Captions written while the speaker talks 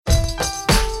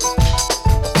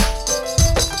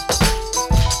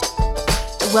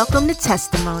Welcome to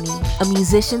Testimony, a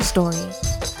musician story.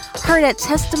 Heard at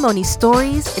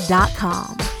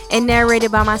testimonystories.com and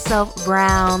narrated by myself,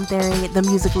 Brown Theory, the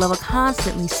music lover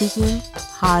constantly seeking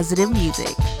positive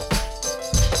music.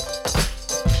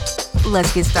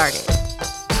 Let's get started.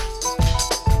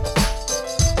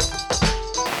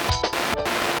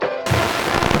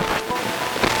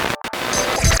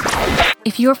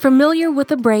 If you're familiar with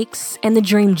the Breaks and the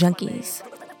Dream Junkies,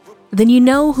 then you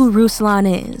know who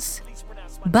Ruslan is.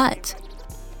 But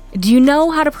do you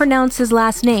know how to pronounce his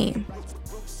last name?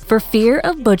 For fear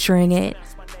of butchering it,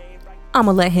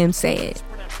 I'ma let him say it.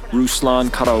 Ruslan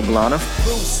Karaoglanov.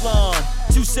 Ruslan,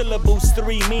 2 syllables,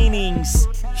 3 meanings.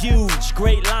 Huge,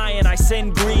 great lion, I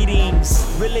send greetings.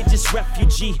 Religious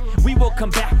refugee, we will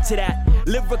come back to that.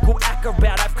 Lyrical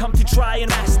acrobat, I've come to try and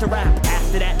master rap.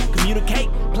 After that, communicate,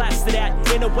 plaster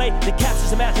that in a way that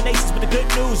captures imaginations with the good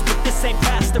news. But this ain't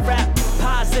past the rap.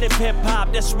 Positive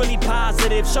hip-hop, that's really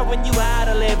positive. Showing you how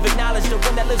to live, acknowledge the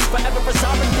one that lives forever is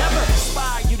our endeavor.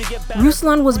 Inspire you to get better.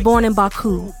 Ruslan was born in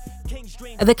Baku,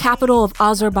 the capital of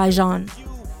Azerbaijan,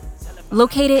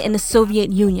 located in the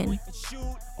Soviet Union.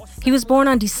 He was born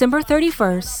on December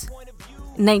 31st,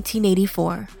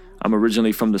 1984. I'm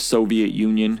originally from the Soviet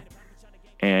Union,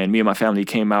 and me and my family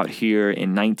came out here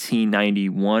in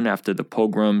 1991 after the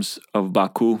pogroms of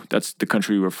Baku. That's the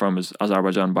country we're from, is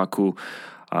Azerbaijan, Baku.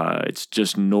 It's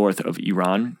just north of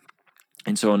Iran.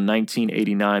 And so in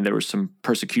 1989, there was some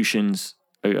persecution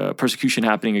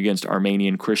happening against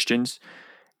Armenian Christians,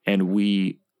 and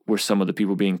we were some of the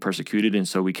people being persecuted. And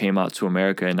so we came out to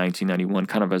America in 1991,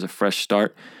 kind of as a fresh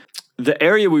start. The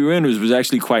area we were in was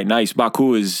actually quite nice.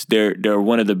 Baku is, they're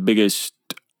one of the biggest,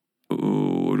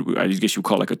 I guess you would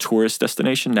call it like a tourist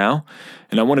destination now.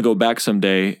 And I want to go back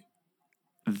someday.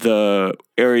 The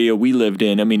area we lived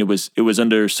in, I mean, it was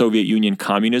under Soviet Union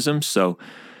communism. So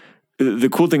the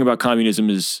cool thing about communism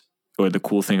is, or the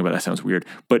cool thing about that sounds weird,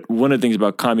 but one of the things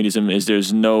about communism is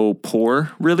there's no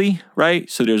poor, really, right?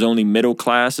 So there's only middle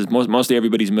class. Mostly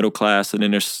everybody's middle class, and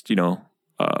then there's,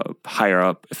 higher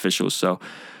up officials. So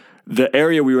the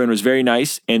area we were in was very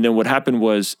nice. And then what happened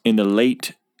was in the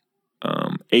late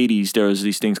 80s, there was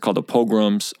these things called the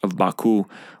pogroms of Baku,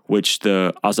 which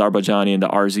the Azerbaijani and the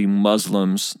Arzi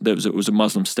Muslims, it was a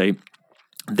Muslim state,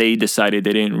 they decided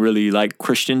they didn't really like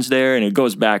Christians there. And it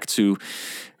goes back to,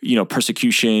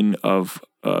 persecution of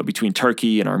between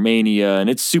Turkey and Armenia, and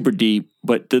it's super deep.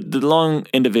 But the long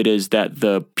end of it is that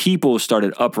the people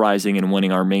started uprising and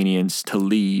wanting Armenians to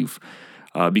leave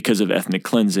because of ethnic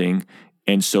cleansing.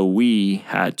 And so we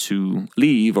had to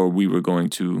leave, or we were going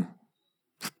to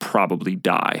probably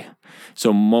die.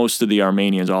 So most of the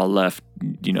Armenians all left,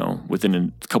 within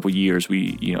a couple years,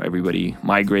 everybody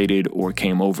migrated or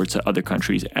came over to other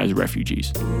countries as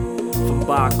refugees. From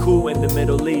Baku in the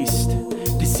Middle East,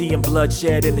 to seeing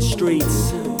bloodshed in the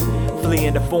streets,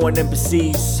 fleeing to foreign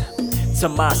embassies, to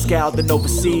Moscow, then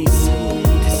overseas,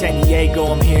 to San Diego,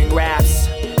 I'm hearing raps,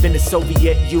 then the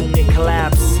Soviet Union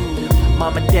collapse.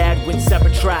 Mom and dad went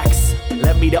separate tracks,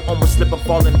 led me to almost slip and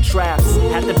fall in the traps.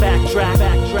 Had to backtrack,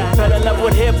 fell in love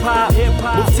with hip-hop,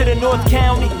 moved to the North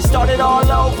County, started all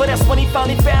over, that's when he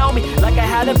finally found me. Like I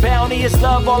had a bounty, his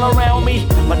love all around me.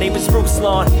 My name is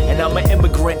Ruslan, and I'm an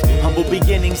immigrant. Humble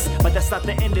beginnings, but that's not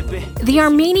the end of it. The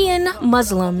Armenian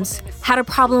Muslims had a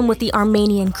problem with the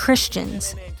Armenian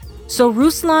Christians. So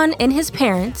Ruslan and his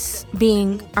parents,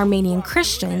 being Armenian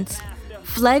Christians,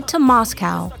 fled to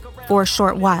Moscow for a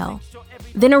short while.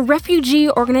 Then a refugee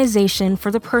organization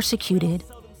for the persecuted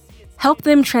helped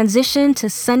them transition to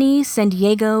sunny San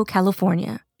Diego,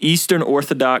 California. Eastern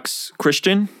Orthodox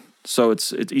Christian, so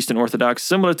it's Eastern Orthodox,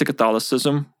 similar to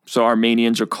Catholicism. So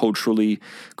Armenians are culturally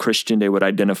Christian. They would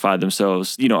identify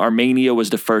themselves. Armenia was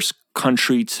the first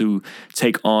country to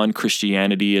take on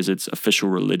Christianity as its official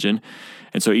religion.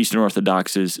 And so Eastern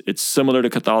Orthodox it's similar to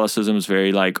Catholicism. It's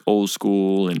very like old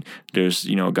school, and there's,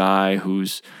 a guy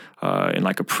who's in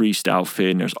like a priest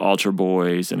outfit, and there's altar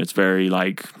boys, and it's very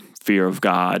like fear of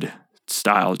God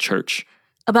style church.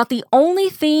 About the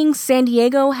only thing San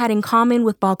Diego had in common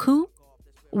with Baku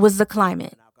was the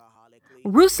climate.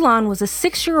 Ruslan was a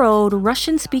 6-year-old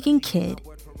Russian-speaking kid,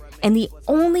 and the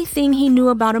only thing he knew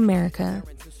about America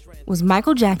was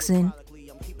Michael Jackson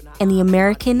and the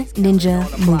American Ninja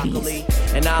movies.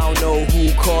 And I don't know who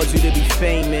caused you to be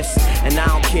famous, and I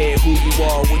don't care who you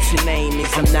are, what your name is.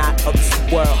 I'm not of this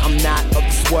world, I'm not of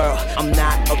this world, I'm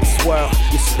not of this world.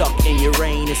 You're stuck in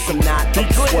Uranus, I'm not of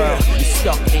this world. You're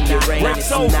stuck in Uranus,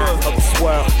 I'm not of this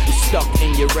world. You're stuck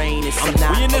in Uranus, I'm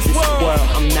not of this world.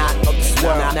 I'm not of this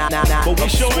world, not of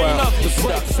this world. You're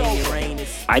stuck in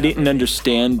Uranus. I didn't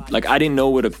understand, I didn't know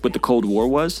what the Cold War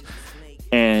was,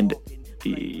 and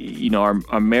our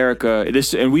America,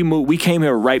 we came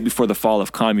here right before the fall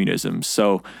of communism.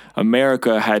 So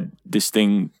America had this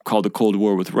thing called the Cold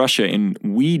War with Russia, and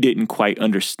we didn't quite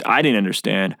understand. I didn't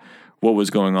understand what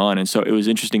was going on. And so it was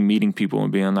interesting meeting people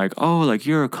and being like, oh, like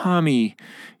you're a commie,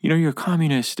 you're a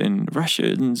communist, and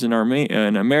Russians and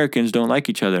Americans don't like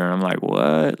each other. And I'm like,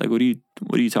 what? Like, what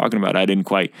are you talking about? I didn't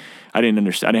understand. I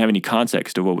didn't have any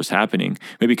context of what was happening.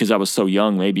 Maybe because I was so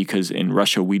young, maybe because in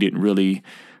Russia, we didn't really,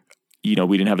 we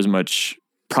didn't have as much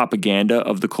propaganda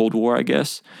of the Cold War, I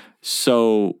guess.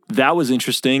 So that was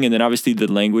interesting. And then obviously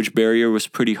the language barrier was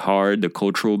pretty hard, the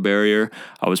cultural barrier.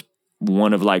 I was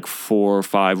one of like 4 or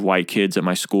 5 white kids at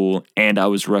my school, and I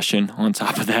was Russian on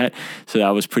top of that. So that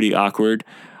was pretty awkward.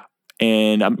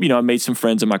 And, I made some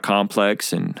friends in my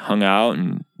complex and hung out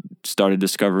and started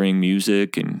discovering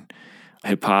music and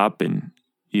hip hop. And,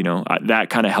 that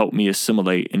kind of helped me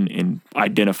assimilate and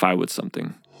identify with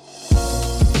something.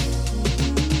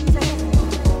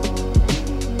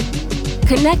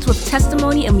 Connect with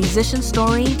Testimony, a musician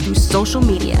story, through social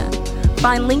media.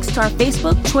 Find links to our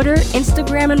Facebook, Twitter,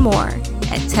 Instagram, and more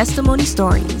at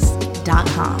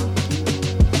testimonystories.com.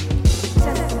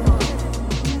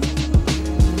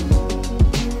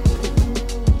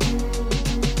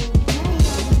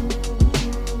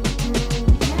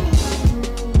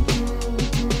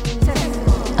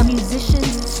 A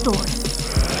musician's story.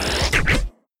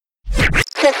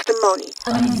 Testimony.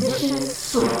 A musician's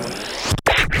story.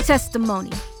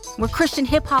 Testimony, where Christian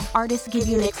hip-hop artists give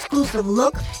you an exclusive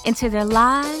look into their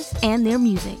lives and their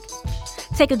music.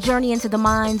 Take a journey into the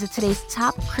minds of today's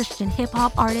top Christian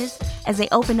hip-hop artists as they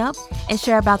open up and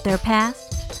share about their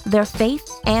past, their faith,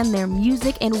 and their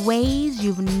music in ways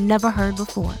you've never heard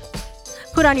before.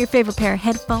 Put on your favorite pair of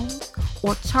headphones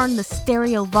or turn the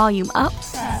stereo volume up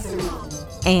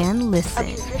and listen. A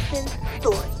musician's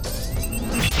story.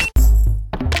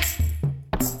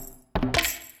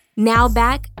 Now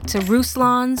back to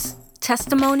Ruslan's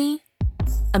Testimony,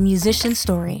 a musician's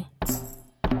story. We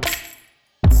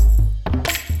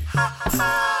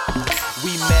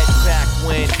met back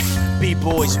when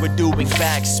B-boys were doing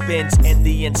backspins and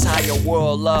the entire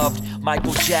world loved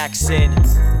Michael Jackson.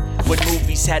 When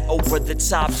movies had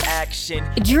over-the-top action.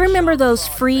 Do you remember those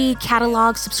free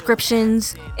catalog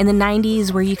subscriptions in the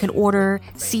 90s where you could order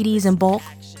CDs in bulk?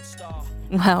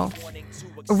 Well,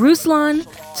 Ruslan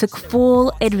took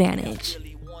full advantage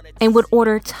and would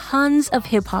order tons of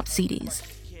hip-hop CDs.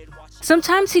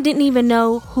 Sometimes he didn't even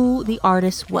know who the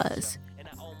artist was.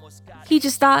 He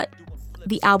just thought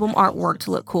the album artwork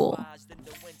looked cool.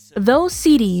 Those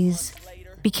CDs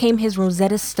became his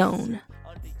Rosetta Stone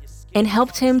and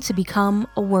helped him to become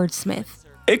a wordsmith.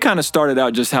 It kind of started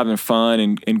out just having fun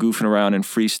and goofing around and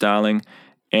freestyling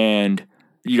and,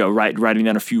 writing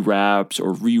down a few raps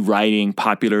or rewriting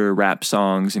popular rap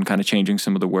songs and kind of changing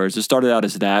some of the words. It started out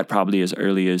as that, probably as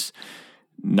early as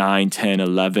 9, 10,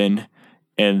 11.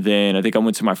 And then I think I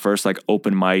went to my first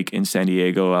open mic in San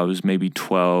Diego. I was maybe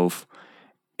 12.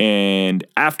 And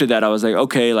after that, I was like,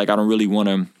 okay, I don't really want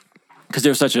to, because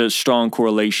there's such a strong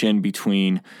correlation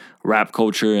between rap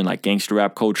culture and gangster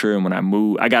rap culture. And when I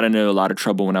moved, I got into a lot of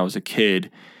trouble when I was a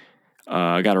kid.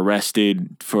 I got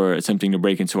arrested for attempting to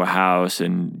break into a house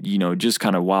and, just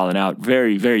kind of wilding out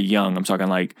very, very young. I'm talking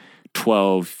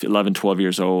 11, 12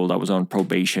 years old. I was on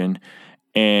probation.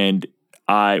 And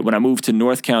when I moved to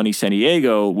North County, San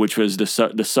Diego, which was the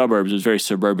suburbs, it was very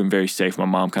suburban, very safe. My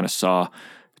mom kind of saw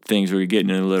things were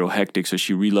getting a little hectic, so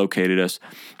she relocated us.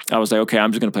 I was like, okay,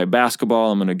 I'm just going to play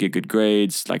basketball. I'm going to get good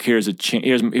grades. Here's a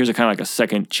kind of a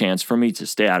second chance for me to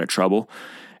stay out of trouble.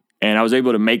 And I was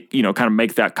able to make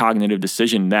that cognitive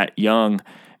decision that young.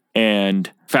 And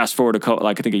fast forward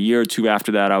I think a year or two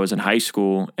after that, I was in high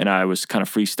school and I was kind of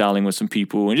freestyling with some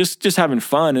people and just having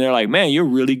fun. And they're like, man, you're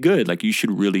really good. You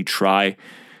should really try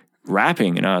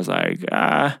rapping. And I was like,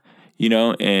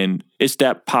 and it's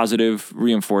that positive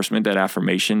reinforcement, that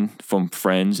affirmation from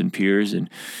friends and peers. And,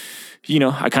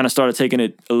 I kind of started taking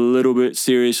it a little bit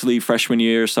seriously freshman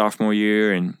year, sophomore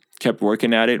year, and kept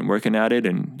working at it.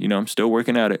 And, I'm still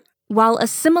working at it. While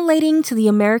assimilating to the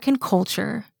American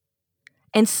culture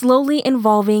and slowly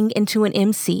evolving into an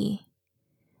MC,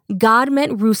 God met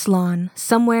Ruslan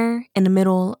somewhere in the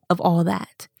middle of all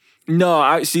that. No,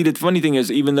 I see. The funny thing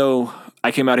is, even though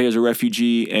I came out here as a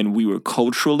refugee and we were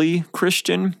culturally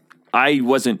Christian, I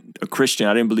wasn't a Christian.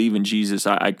 I didn't believe in Jesus.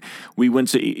 We went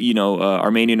to,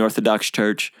 Armenian Orthodox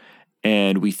Church,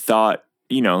 and we thought,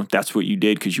 that's what you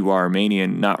did because you are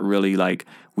Armenian, not really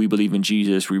we believe in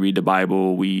Jesus, we read the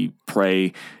Bible, we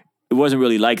pray. It wasn't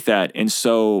really like that. And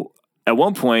so at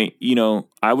one point,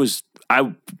 I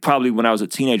probably, when I was a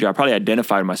teenager, I probably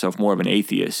identified myself more of an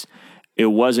atheist.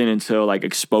 it wasn't until like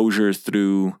exposure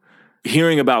through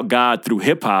hearing about God through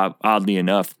hip hop, oddly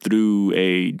enough, through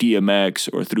a DMX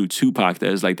or through Tupac,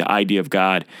 that is like the idea of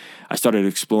God. I started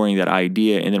exploring that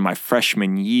idea. And then my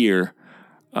freshman year,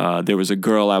 there was a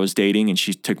girl I was dating and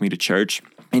she took me to church.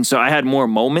 And so I had more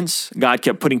moments. God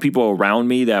kept putting people around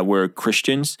me that were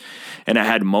Christians, and I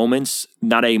had moments,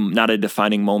 not a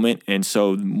defining moment. And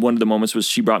so one of the moments was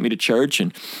she brought me to church,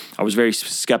 and I was very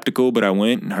skeptical, but I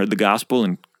went and heard the gospel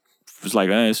and was like,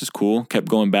 this is cool. Kept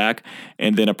going back.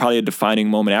 And then probably a defining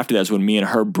moment after that is when me and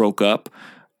her broke up.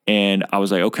 And I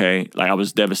was like, okay, like I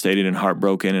was devastated and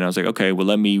heartbroken. And I was like, okay, well,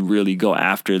 let me really go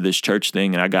after this church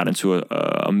thing. And I got into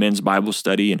a men's Bible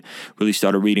study and really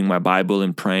started reading my Bible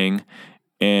and praying.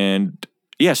 And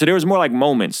yeah, so there was more like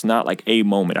moments, not like a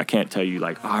moment. I can't tell you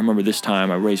like, I remember this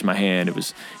time I raised my hand. It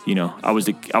was, I was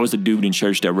the dude in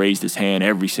church that raised his hand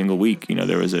every single week.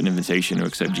 There was an invitation to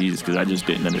accept Jesus because I just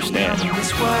didn't understand. Of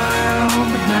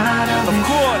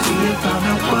course,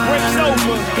 the break's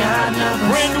over.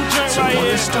 Brand new joint right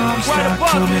here, right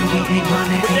above it.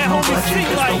 With that homie street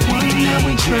light.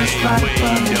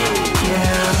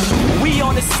 We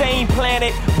on the same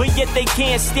planet, but yet they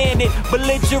can't stand it.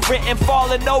 Belligerent and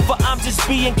falling over, I'm just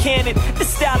being candid. The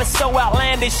style is so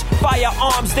outlandish.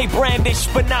 Firearms they brandish,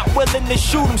 but not willing to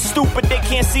shoot them. Stupid, they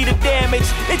can't see the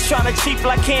damage. They tryna cheap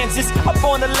like Kansas. Up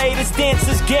on the latest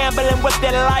dances, gambling with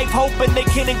their life, hoping they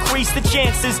can increase the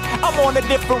chances. I'm on a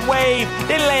different wave.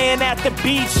 They laying at the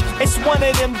beach. It's one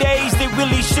of them days they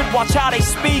really should watch how they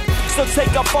speak. So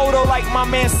take a photo like my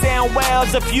man Sam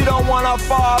Wells. If you don't wanna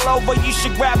fall over, you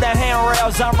should grab the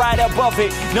handrails. I'm right above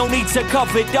it. No need to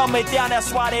cover it. Dumb it down,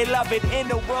 that's why they love it. In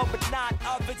the world, but not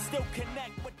of it. Still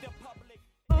connect with the public.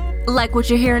 Like what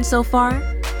you're hearing so far?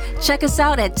 Check us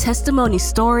out at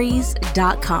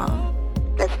testimonystories.com.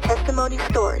 That's testimony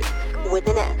stories with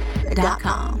an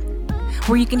S.com.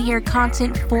 Where you can hear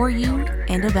content for you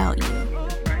and about you.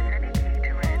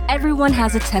 Everyone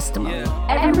has a testimony.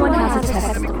 Everyone has a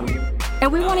testimony.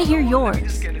 And we want to hear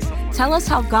yours. Tell us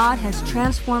how God has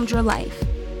transformed your life.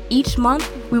 Each month,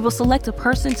 we will select a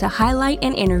person to highlight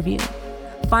and interview.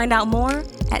 Find out more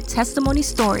at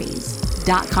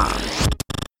testimonystories.com.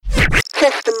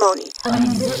 Testimony. A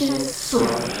musician's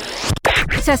story.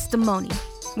 Testimony,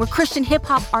 where Christian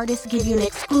hip-hop artists give you an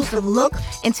exclusive look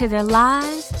into their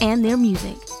lives and their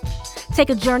music. Take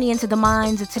a journey into the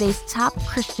minds of today's top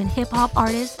Christian hip-hop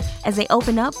artists as they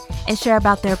open up and share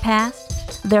about their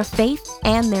past, their faith,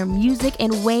 and their music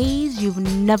in ways you've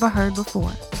never heard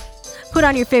before. Put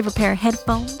on your favorite pair of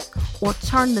headphones or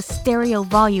turn the stereo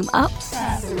volume up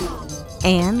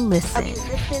and listen. A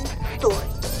musician's story.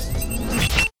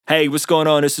 Hey, what's going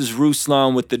on? This is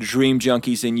Ruslan with the Dream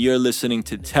Junkies, and you're listening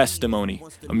to Testimony,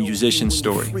 a musician's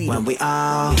story. When we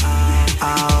all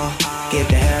get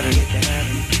to heaven.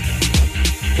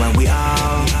 When we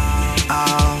all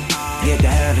get to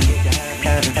heaven.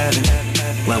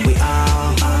 When we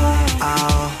all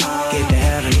get to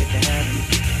heaven.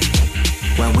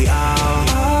 When we all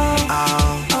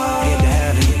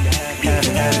get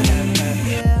to heaven.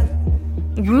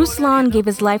 Ruslan gave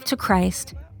his life to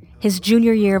Christ his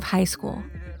junior year of high school.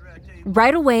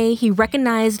 Right away, he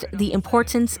recognized the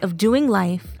importance of doing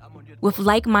life with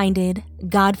like-minded,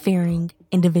 God-fearing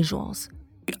individuals.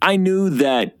 I knew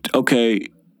that, okay,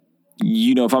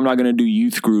 if I'm not going to do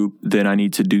youth group, then I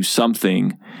need to do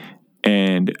something.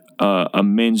 And a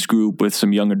men's group with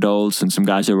some young adults and some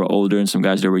guys that were older and some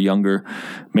guys that were younger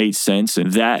made sense.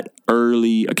 And that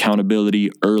early accountability,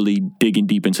 early digging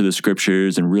deep into the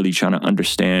scriptures and really trying to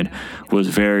understand was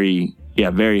very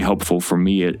helpful for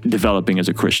me at developing as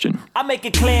a Christian. I make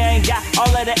it clear I ain't got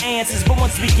all of the answers, but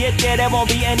once we get there won't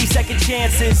be any second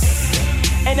chances.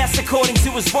 And that's according to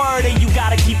his word, and you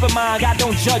gotta keep in mind, God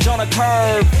don't judge on a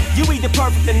curve. You either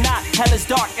perfect or not, hell is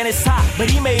dark and it's hot, but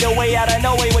he made a way out of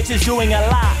no way, which is doing a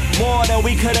lot more than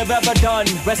we could have ever done.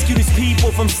 Rescued his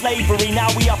people from slavery, now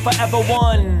we are forever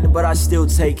one. But I still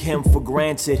take him for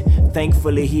granted.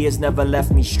 Thankfully, he has never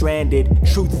left me stranded.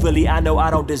 Truthfully, I know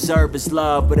I don't deserve his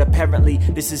love, but apparently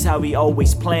this is how he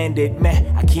always planned it.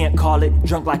 Man, I can't call it,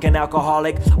 drunk like an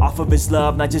alcoholic, off of his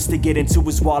love, not just to get into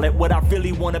his wallet. What I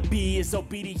really wanna be is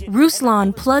obedient.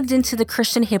 Ruslan plugged into the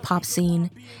Christian hip-hop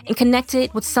scene and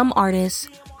connected with some artists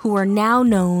who are now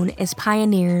known as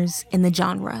pioneers in the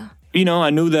genre. I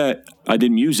knew that I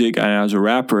did music and I was a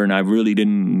rapper, and I really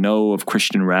didn't know of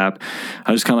Christian rap.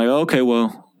 I was kind of like, okay,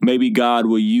 well, maybe God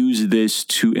will use this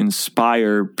to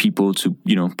inspire people to,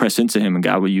 press into him, and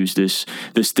God will use this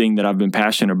thing that I've been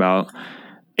passionate about.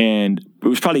 And it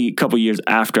was probably a couple years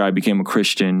after I became a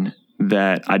Christian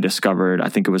that I discovered, I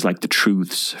think it was like The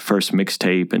Truth's first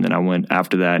mixtape. And then I went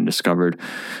after that and discovered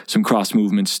some cross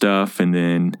movement stuff. And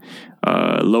then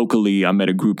locally, I met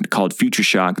a group called Future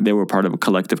Shock. They were part of a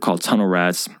collective called Tunnel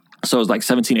Rats. So I was like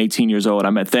 17, 18 years old.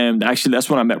 I met them. Actually, that's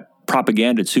when I met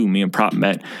Propaganda too. Me and Prop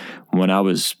met when I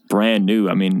was brand new.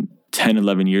 I mean, 10,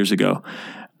 11 years ago.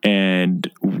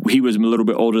 And he was a little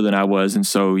bit older than I was. And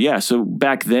so, yeah, so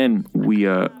back then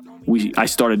I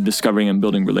started discovering and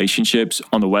building relationships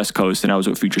on the West Coast, and I was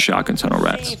with Future Shock and Tunnel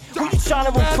Rats. Who you trying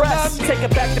to impress? Take it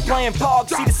back to playing Pog,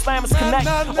 see the slammers connect.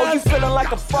 Oh, you feeling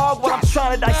like a frog? What I'm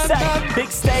trying to dissect. Big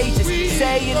stages,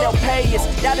 saying they'll pay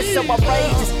us. That is so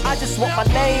outrageous. I just want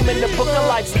my name in the book of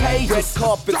life's pages. Red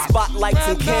carpet, spotlights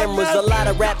and cameras. A lot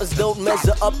of rappers don't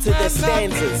measure up to their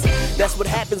standards. That's what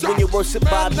happens when you're worshipped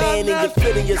by a man and you're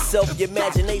feeling yourself. Your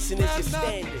imagination is your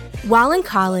standard. While in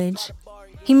college,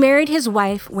 he married his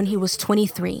wife when he was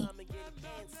 23.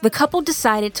 The couple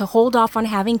decided to hold off on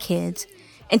having kids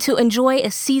and to enjoy a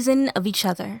season of each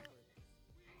other.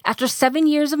 After 7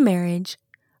 years of marriage,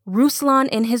 Ruslan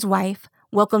and his wife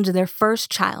welcomed their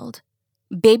first child,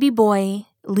 baby boy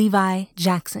Levi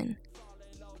Jackson.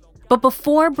 But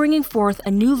before bringing forth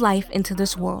a new life into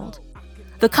this world,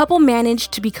 the couple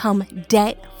managed to become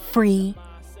debt-free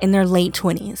in their late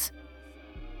 20s.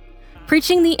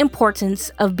 Preaching the importance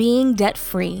of being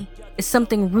debt-free is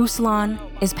something Ruslan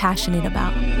is passionate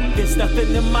about. There's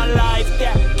nothing in my life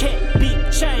that can't be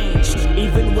changed,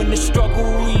 even when the struggle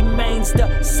remains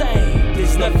the same.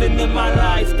 There's nothing in my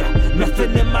life that,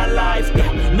 nothing in my life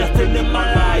that, nothing in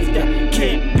my life that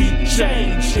can't be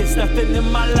changed. There's nothing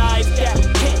in my life that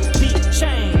can't be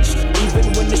changed,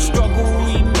 even when the struggle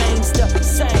remains the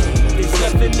same. There's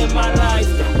nothing in my life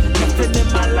that, nothing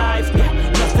in my life that,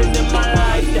 nothing in my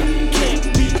life that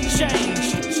can't be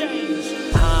changed.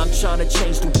 I'm trying to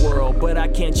change the world, but I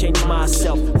can't change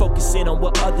myself. Focusing on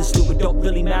what others do, it don't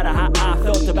really matter how I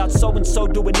felt about so-and-so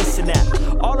doing this and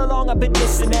that. All along I've been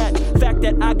missing that fact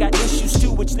that I got issues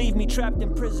too, which leave me trapped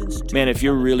in prisons too. Man, if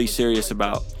you're really serious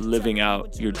about living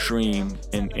out your dream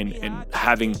and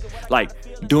having, like,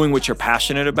 doing what you're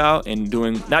passionate about and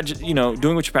doing, not just,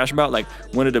 doing what you're passionate about, like,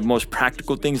 one of the most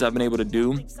practical things I've been able to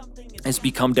do is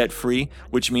become debt-free,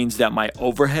 which means that my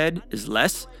overhead is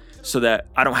less, so that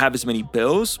I don't have as many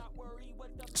bills,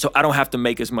 so I don't have to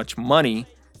make as much money,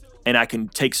 and I can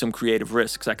take some creative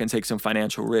risks. I can take some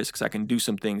financial risks. I can do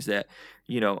some things that,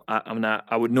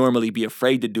 I would normally be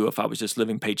afraid to do if I was just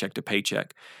living paycheck to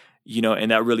paycheck,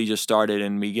 and that really just started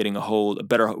in me getting a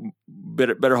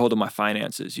better hold of my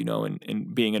finances,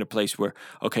 and being in a place where,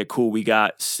 okay, cool, we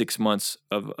got 6 months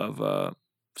of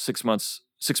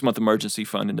 6-month emergency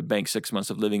fund in the bank, 6 months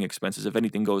of living expenses. If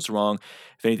anything goes wrong,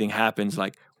 if anything happens,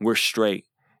 like, we're straight,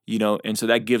 and so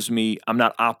that gives me, I'm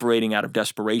not operating out of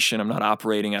desperation. I'm not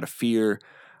operating out of fear.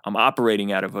 I'm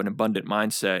operating out of an abundant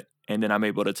mindset. And then I'm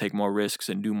able to take more risks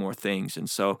and do more things. And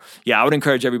so, yeah, I would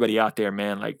encourage everybody out there,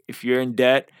 man, like, if you're in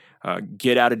debt,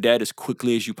 get out of debt as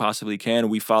quickly as you possibly can.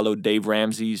 We follow Dave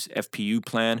Ramsey's FPU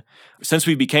plan. Since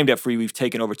we became debt free, we've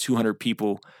taken over 200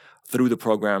 people through the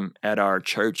program at our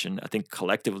church, and I think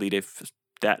collectively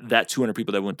that 200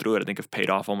 people that went through it, I think, have paid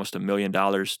off almost $1 million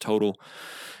total.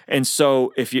 And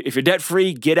so if you're debt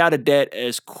free, get out of debt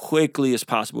as quickly as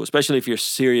possible, especially if you're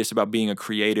serious about being a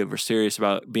creative or serious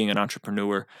about being an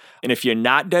entrepreneur. And if you're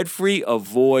not debt free,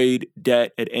 avoid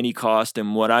debt at any cost.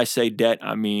 And when I say debt,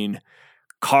 I mean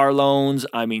car loans,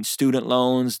 I mean student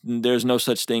loans. There's no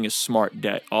such thing as smart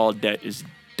debt. All debt is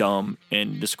dumb,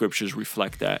 and the scriptures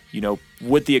reflect that,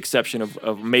 with the exception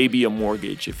of maybe a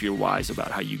mortgage, if you're wise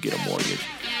about how you get a mortgage.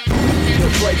 The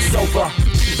break's over,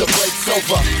 the break's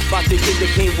over. About to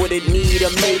indicate what it need, a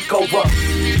makeover.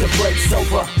 The break's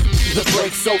over, the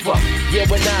break's over. Yeah,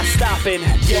 we're not stopping,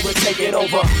 yeah, we're taking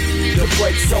over. The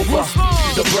break's over,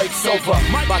 the break's over.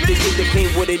 About to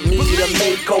indicate what it need, a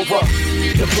makeover.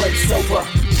 The break's over,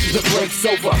 the break's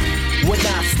over. We're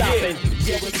not stopping,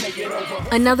 yeah, we're taking over.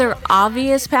 Another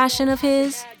obvious passion of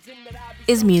his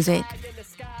is music.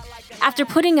 After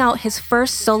putting out his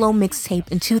first solo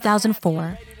mixtape in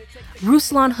 2004,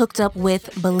 Ruslan hooked up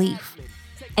with Belief,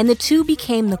 and the two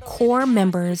became the core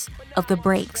members of The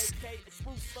Breaks.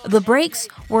 The Breaks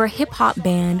were a hip-hop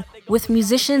band with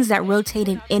musicians that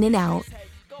rotated in and out,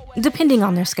 depending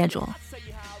on their schedule.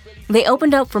 They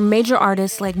opened up for major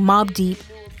artists like Mobb Deep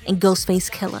and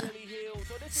Ghostface Killah.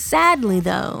 Sadly,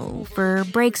 though, for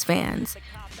Breaks fans,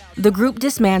 the group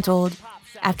dismantled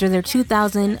after their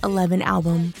 2011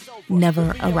 album,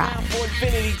 never arrived. For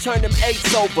infinity, turn them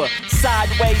eights over.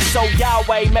 Sideways, so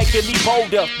Yahweh making me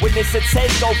bolder. Witness a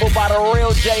takeover by the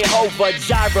real Jehovah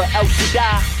Jireh, El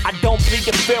Shaddai. I don't plead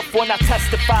the fifth when I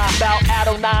testify about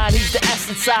Adonai. He's the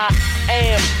essence I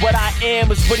am. What I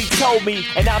am is what he told me,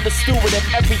 and I'm the steward of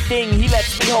everything he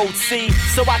lets me hold. See,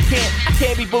 so I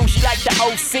can't be bougie like the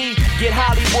OC. Get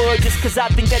Hollywood just cause I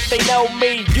think that they know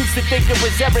me. Used to think it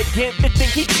was arrogant to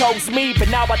think he chose me, but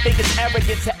now I think it's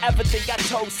arrogant to ever think I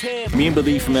chose him. Me and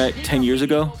Belief met 10 years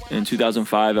ago in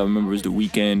 2005. I remember it was the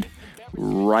weekend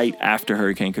right after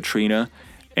Hurricane Katrina.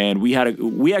 And we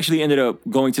actually ended up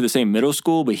going to the same middle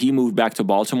school, but he moved back to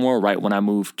Baltimore right when I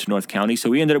moved to North County. So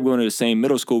we ended up going to the same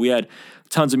middle school. We had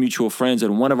tons of mutual friends,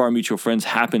 and one of our mutual friends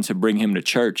happened to bring him to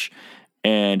church.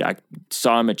 And I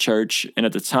saw him at church. And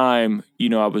at the time,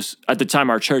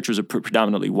 our church was a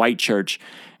predominantly white church.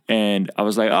 And I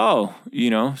was like, oh,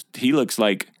 he looks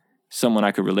like someone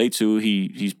I could relate to.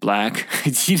 He's black,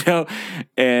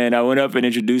 and I went up and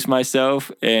introduced myself,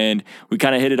 and we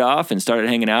kind of hit it off and started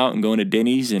hanging out and going to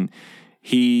Denny's. And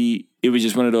it was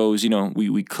just one of those,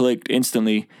 we clicked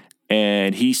instantly.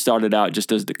 And he started out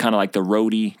just as the kind of like the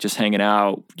roadie, just hanging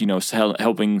out,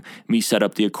 helping me set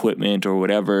up the equipment or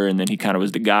whatever. And then he kind of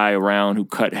was the guy around who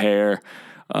cut hair,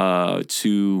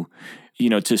 to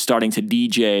starting to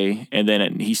DJ. And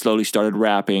then he slowly started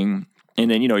rapping. And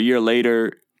then, a year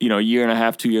later, a year and a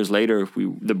half, 2 years later,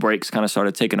 the breaks kind of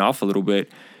started taking off a little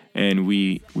bit. And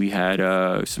we had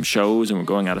some shows, and we're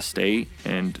going out of state.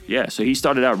 And yeah, so he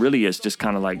started out really as just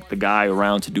kind of like the guy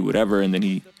around to do whatever. And then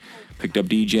he picked up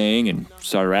DJing and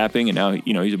started rapping, and now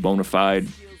he's a bona fide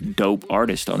dope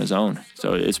artist on his own.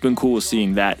 So it's been cool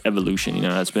seeing that evolution.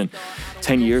 That's been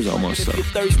 10 years almost. So. If you're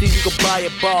thirsty, you can buy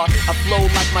a bar. I flow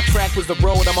like my track was the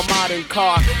road. I'm a modern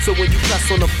car. So when you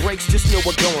press on the brakes, just know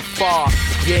we're going far.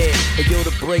 Yeah, hey yo, the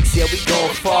brakes, yeah, we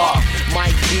going far.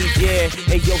 Mike B, yeah,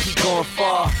 hey yo, he going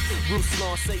far.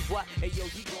 Ruslan, say what? Hey yo,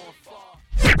 he going far.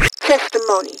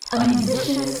 Testimony.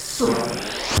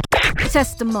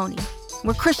 Testimony,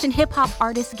 where Christian hip-hop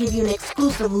artists give you an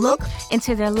exclusive look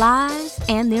into their lives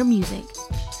and their music.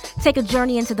 Take a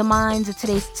journey into the minds of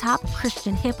today's top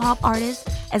Christian hip-hop artists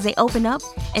as they open up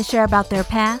and share about their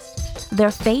past, their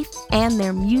faith, and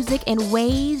their music in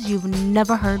ways you've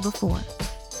never heard before.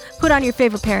 Put on your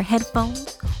favorite pair of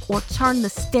headphones or turn the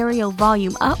stereo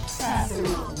volume up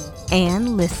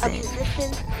and listen. A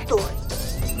musician's story.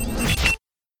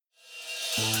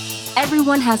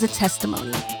 Everyone has a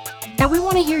testimony, and we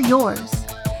want to hear yours.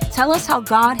 Tell us how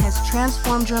God has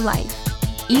transformed your life.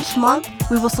 Each month,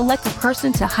 we will select a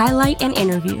person to highlight and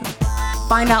interview.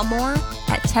 Find out more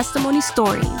at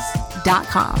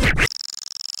testimonystories.com.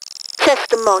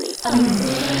 Testimony.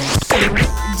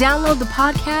 Download the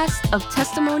podcast of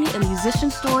Testimony, a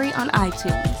Musician Story on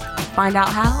iTunes. Find out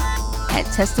how at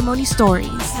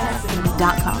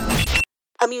testimonystories.com.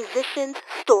 A musician's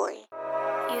story.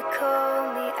 You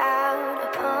call me out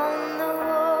upon the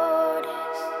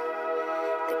waters,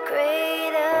 the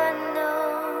great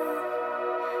unknown,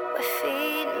 where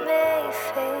feet may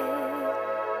fail.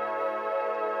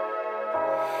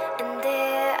 And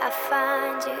there I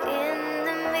find you in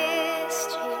the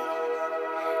mystery,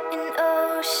 in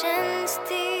oceans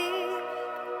deep.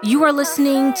 You are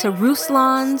listening to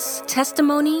Ruslan's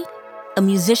Testimony, a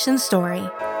Musician Story.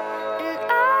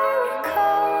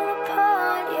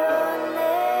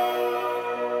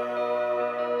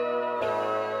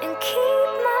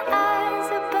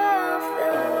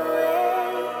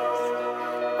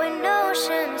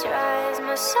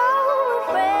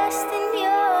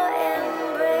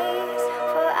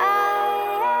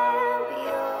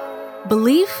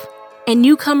 Belief and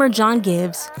newcomer John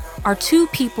Gibbs are two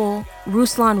people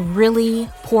Ruslan really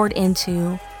poured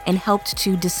into and helped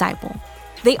to disciple.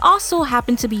 They also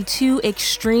happen to be two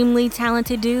extremely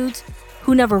talented dudes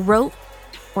who never wrote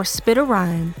or spit a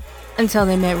rhyme until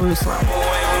they met Ruslan.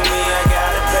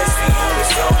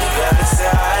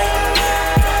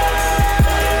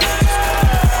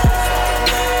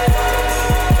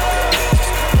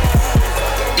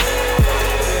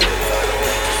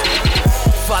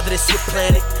 Father, this your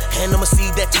planet, and I'm a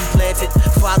seed that you planted.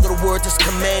 Father, the word that's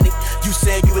commanded. You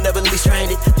said you would never leave me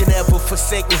stranded. You never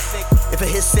forsake me. If for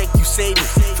his sake, you save me.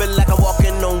 Feel like I'm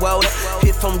walking on water.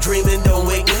 If I'm dreaming, don't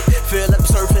wake me. Feel like I'm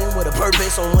surfing with a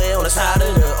purpose somewhere on the side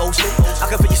of the ocean. I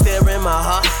can feel you staring in my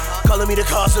heart, calling me the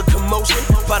cause of commotion.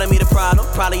 Part of me the problem,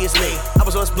 probably it's me. I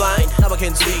was once blind, now I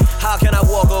can see. How can I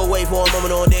walk away for a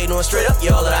moment all day, knowing straight up,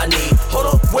 you're all that I need? Hold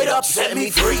on, wait up, set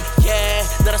me free. Yeah,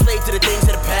 not a slave to the things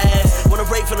of the past. Wanna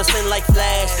break from the same shining like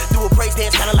flash. Do a praise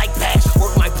dance kinda like Bash.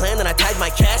 Work my plan and I tag my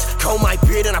cash. Comb my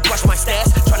beard and I brush my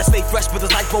stash. Trying to stay fresh but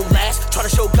this life won't last. Trying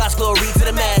to show God's glory to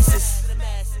the masses.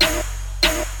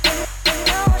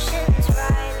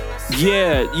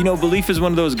 Yeah, you know, Belief is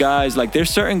one of those guys, like there's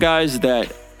certain guys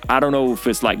that, I don't know if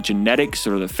it's like genetics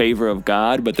or the favor of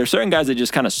God, but there's certain guys that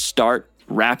just kind of start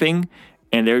rapping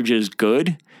and they're just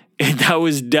good. And that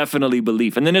was definitely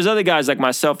Belief. And then there's other guys like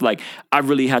myself, like I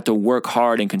really had to work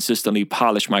hard and consistently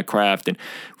polish my craft and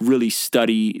really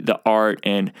study the art.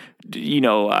 And, you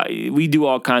know, we do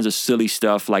all kinds of silly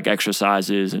stuff like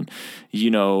exercises and,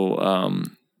 you know,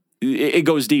 it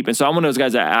goes deep. And so I'm one of those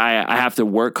guys that I have to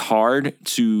work hard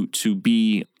to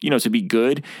be, you know, to be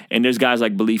good. And there's guys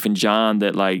like Belief and John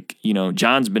that like, you know,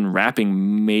 John's been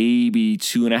rapping maybe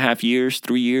 2.5 years,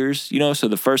 3 years, you know? So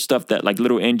the first stuff that like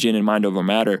Little Engine and Mind Over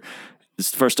Matter, this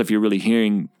is the first stuff you're really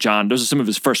hearing John. Those are some of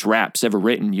his first raps ever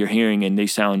written you're hearing, and they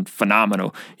sound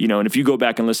phenomenal, you know? And if you go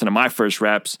back and listen to my first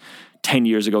raps 10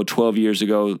 years ago, 12 years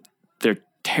ago, they're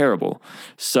terrible.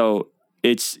 So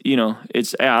it's, you know,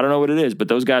 it's, I don't know what it is, but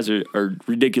those guys are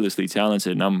ridiculously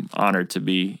talented, and I'm honored to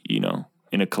be, you know,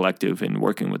 in a collective and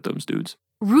working with those dudes.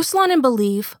 Ruslan and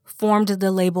Belief formed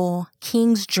the label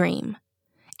King's Dream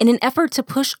in an effort to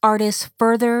push artists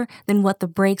further than what the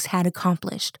Breaks had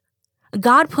accomplished.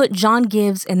 God put John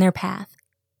Gibbs in their path.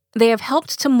 They have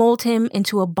helped to mold him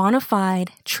into a bona fide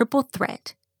triple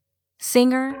threat: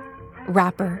 singer,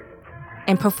 rapper,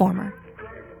 and performer.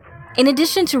 In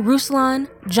addition to Ruslan,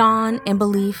 John, and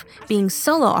Belief being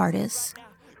solo artists,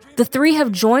 the three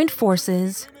have joined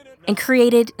forces and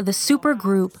created the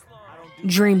supergroup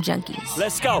Dream Junkies.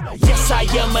 Let's go. Yes, I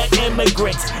am an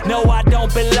immigrant. No, I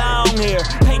don't belong here.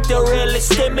 Paint the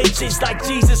realest images like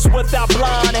Jesus without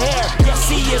blonde hair. Yes,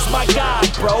 he is my God,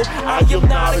 bro. I am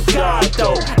not a god,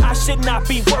 though. I should not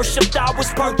be worshipped. I was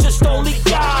purchased. Only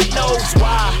God knows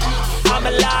why. I'm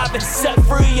alive and set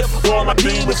free of all my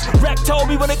demons. Rec told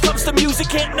me when it comes to music,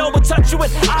 can't no one touch you,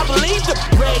 and I believed him.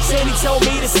 Red Sandy told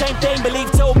me the same thing. Belief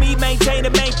told me maintain the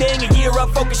main thing. A year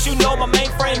of focus, you know my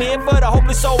mainframe. Here for the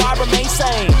hopeless, so I remain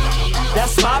sane.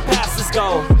 That's my pastor's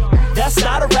goal. That's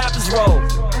not a rapper's role.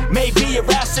 Maybe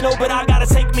irrational, but I gotta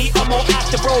take me a more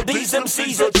active role. These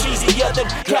MCs are cheesier than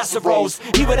casseroles.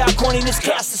 He without corniness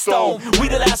cast a stone. We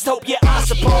the last hope, yeah, I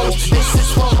suppose. This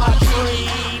is for my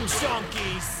Dream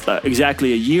Junkies.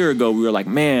 Exactly a year ago, we were like,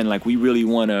 man, like we really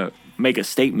want to make a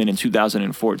statement in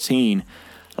 2014.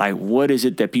 Like, what is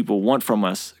it that people want from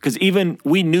us? Because even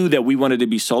we knew that we wanted to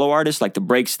be solo artists. Like the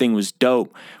Breaks thing was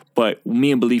dope, but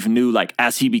me and Belief knew like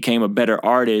as he became a better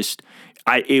artist,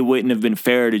 it wouldn't have been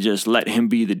fair to just let him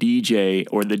be the DJ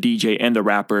or the DJ and the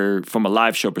rapper from a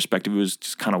live show perspective. It was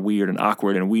just kind of weird and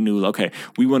awkward. And we knew, okay,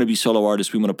 we want to be solo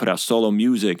artists. We want to put out solo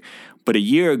music. But a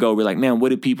year ago, we're like, man, what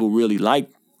do people really like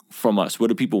from us? What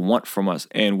do people want from us?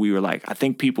 And we were like, I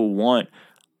think people want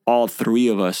all three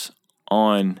of us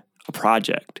on a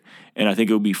project. And I think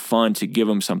it would be fun to give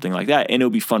them something like that. And it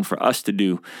would be fun for us to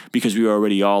do because we were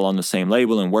already all on the same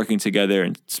label and working together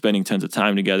and spending tons of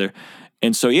time together.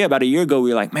 And so, yeah, about a year ago,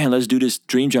 we were like, man, let's do this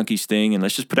Dream Junkies thing and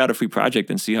let's just put out a free project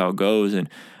and see how it goes. And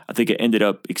I think it ended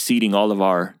up exceeding all of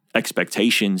our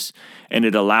expectations. And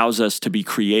it allows us to be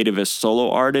creative as solo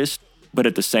artists. But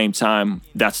at the same time,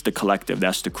 that's the collective,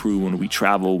 that's the crew. When we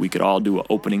travel, we could all do an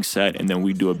opening set and then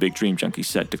we do a big Dream Junkie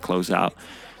set to close out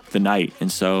the night. And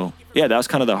so, yeah, that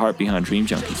was kind of the heart behind Dream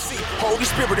Junkies. Holy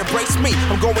Spirit embrace me.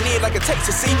 I'm going in like a taste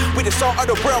to see. We the salt of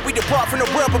the world, we depart from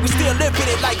the world, but we still live in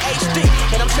it like HD.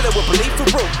 And I'm chilling with Belief for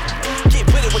root. Get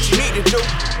with it, what you need to do.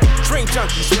 Dream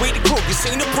Junkies, we the crew, you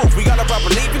seen the proof. We all about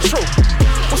believing truth.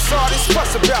 What's all this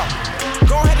fuss about?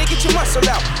 Go ahead and get your muscle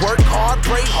out. Work hard,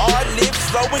 pray hard, live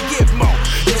slow and give more.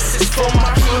 This is for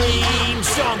my Dream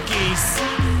Junkies.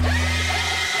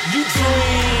 You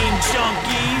Dream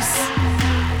Junkies.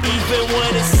 Even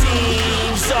when it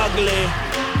seems ugly,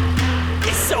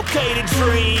 it's okay to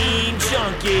dream,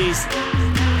 junkies.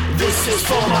 This is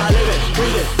for my living,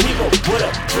 breathing people with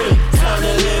a dream. Time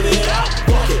to live it out,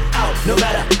 walk it out, no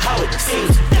matter how it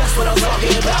seems. That's what I'm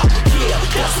talking about, yeah,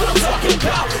 that's what I'm talking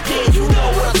about. Yeah, you know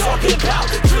what I'm talking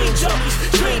about. Dream junkies,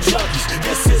 dream junkies.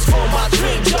 This is for my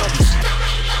dream junkies.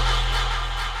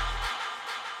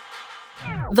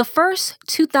 The first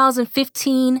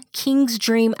 2015 King's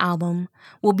Dream album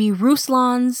will be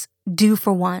Ruslan's Do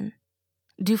For One.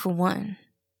 Do For One?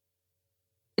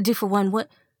 Do For One, what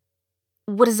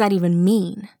does that even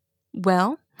mean?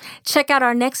 Well, check out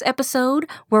our next episode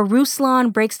where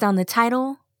Ruslan breaks down the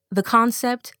title, the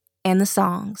concept, and the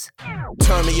songs.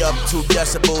 Turn me up 2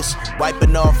 decibels,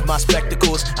 wiping off my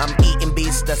spectacles. I'm eating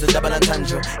beats, that's the double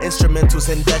entendre. Instrumentals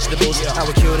and vegetables. I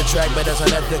would kill the track, but that's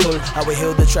unethical. I would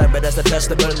heal the track, but that's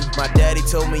detestable. My daddy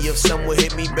told me if someone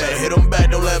hit me back, hit him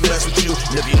back, don't let him mess with you.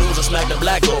 And if you lose, I'll smack the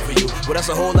black over you. Well, that's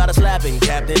a whole lot of slapping,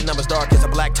 Captain. I'm as dark as a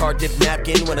black tar dip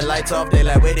napkin. When the lights off, they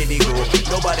like, where did he go?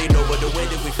 Nobody know, but the way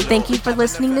that we feel. Thank you for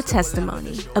listening to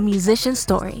Testimony, a musician's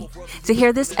story. To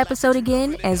hear this episode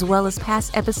again, as well as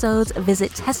past episodes,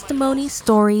 visit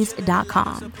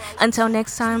testimonystories.com. Until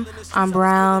next time, I'm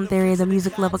Brown, Theory, the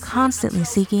music lover constantly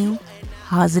seeking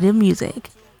positive music.